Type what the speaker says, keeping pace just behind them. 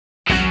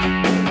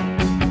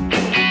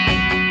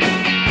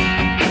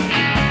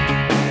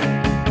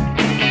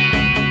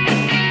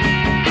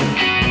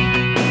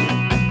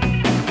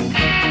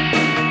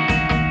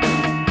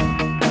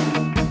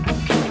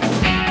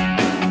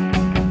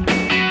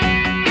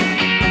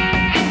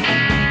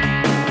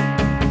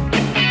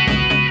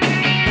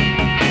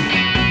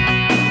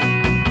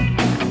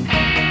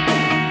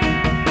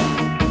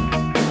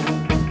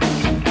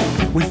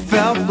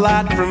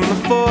blood from the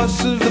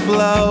force of the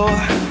blow.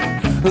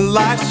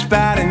 Life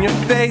spat in your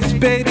face,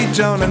 baby,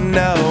 don't I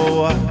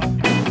know?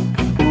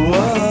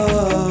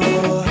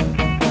 Whoa.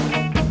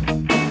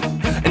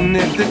 And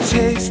if the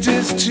taste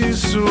is too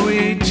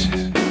sweet,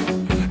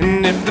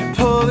 and if the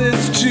pull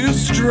is too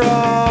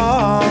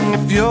strong,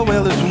 if your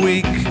will is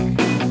weak,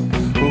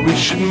 we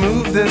should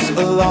move this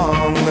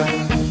along.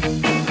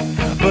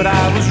 But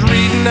I was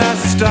reading our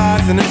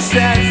stars and it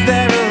says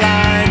they're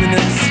aligned, and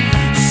it's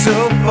so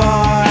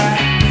far,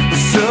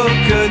 so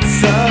good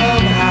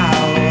somehow.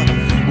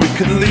 We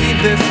could leave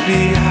this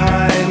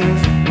behind.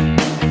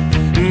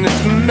 And if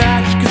the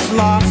magic is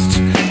lost,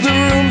 the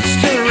room's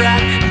still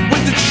wrecked.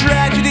 With the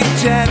tragedy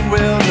dead,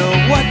 we'll know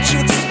what to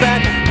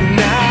expect. From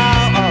now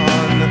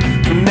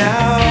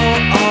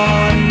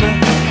on,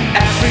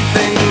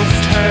 everything's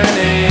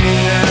turning.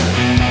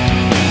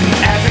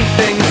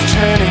 Everything's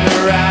turning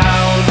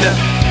around,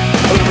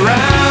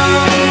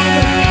 around.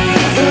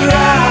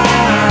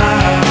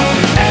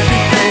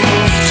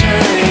 Everything's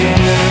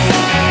turning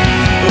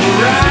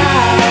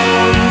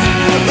around,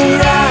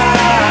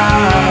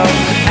 around.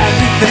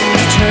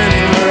 Everything's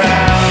turning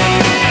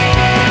around.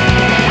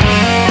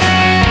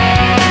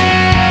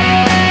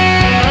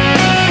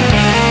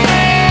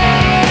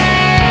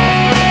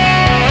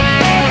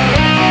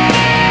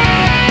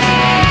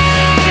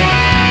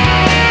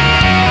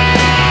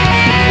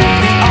 If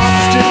the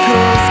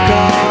obstacle's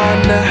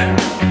gone,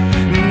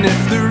 and if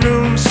the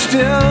room's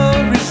still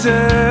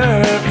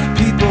reserved,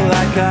 people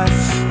like us,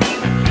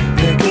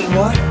 they get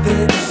what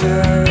they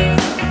deserve.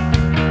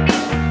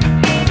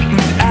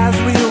 And as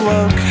we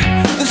awoke,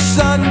 the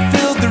sun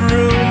filled the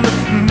room.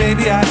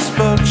 Maybe I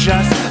spoke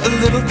just a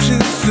little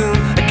too soon.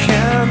 I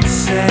can't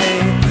say,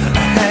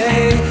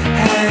 hey,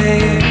 hey,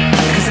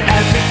 'cause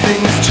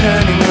everything's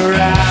turning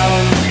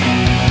around,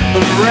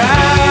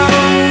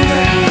 around,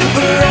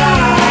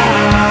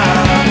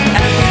 around.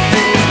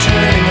 Everything's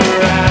turning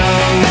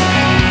around,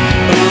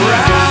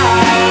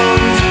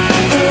 around,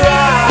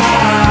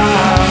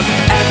 around.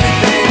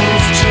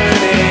 Everything's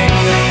turning,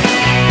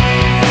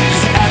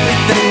 'cause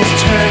everything's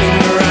turning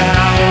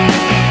around.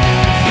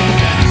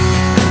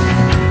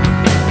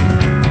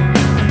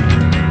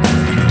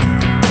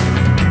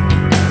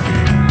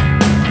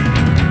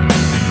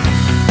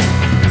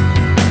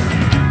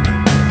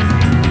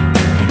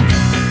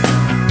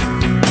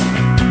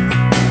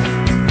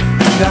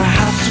 And I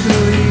have to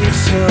believe,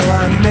 so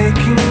I'm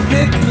making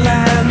big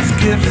plans.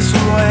 Give this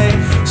away,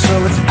 so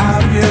it's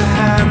out of your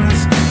hands.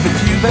 If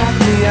you back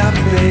me up,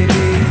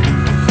 baby,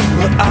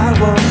 well, I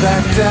won't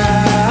back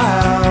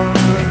down.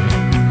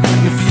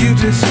 If you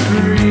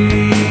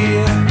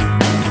disagree,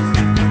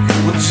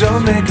 well,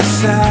 don't make a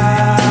sound.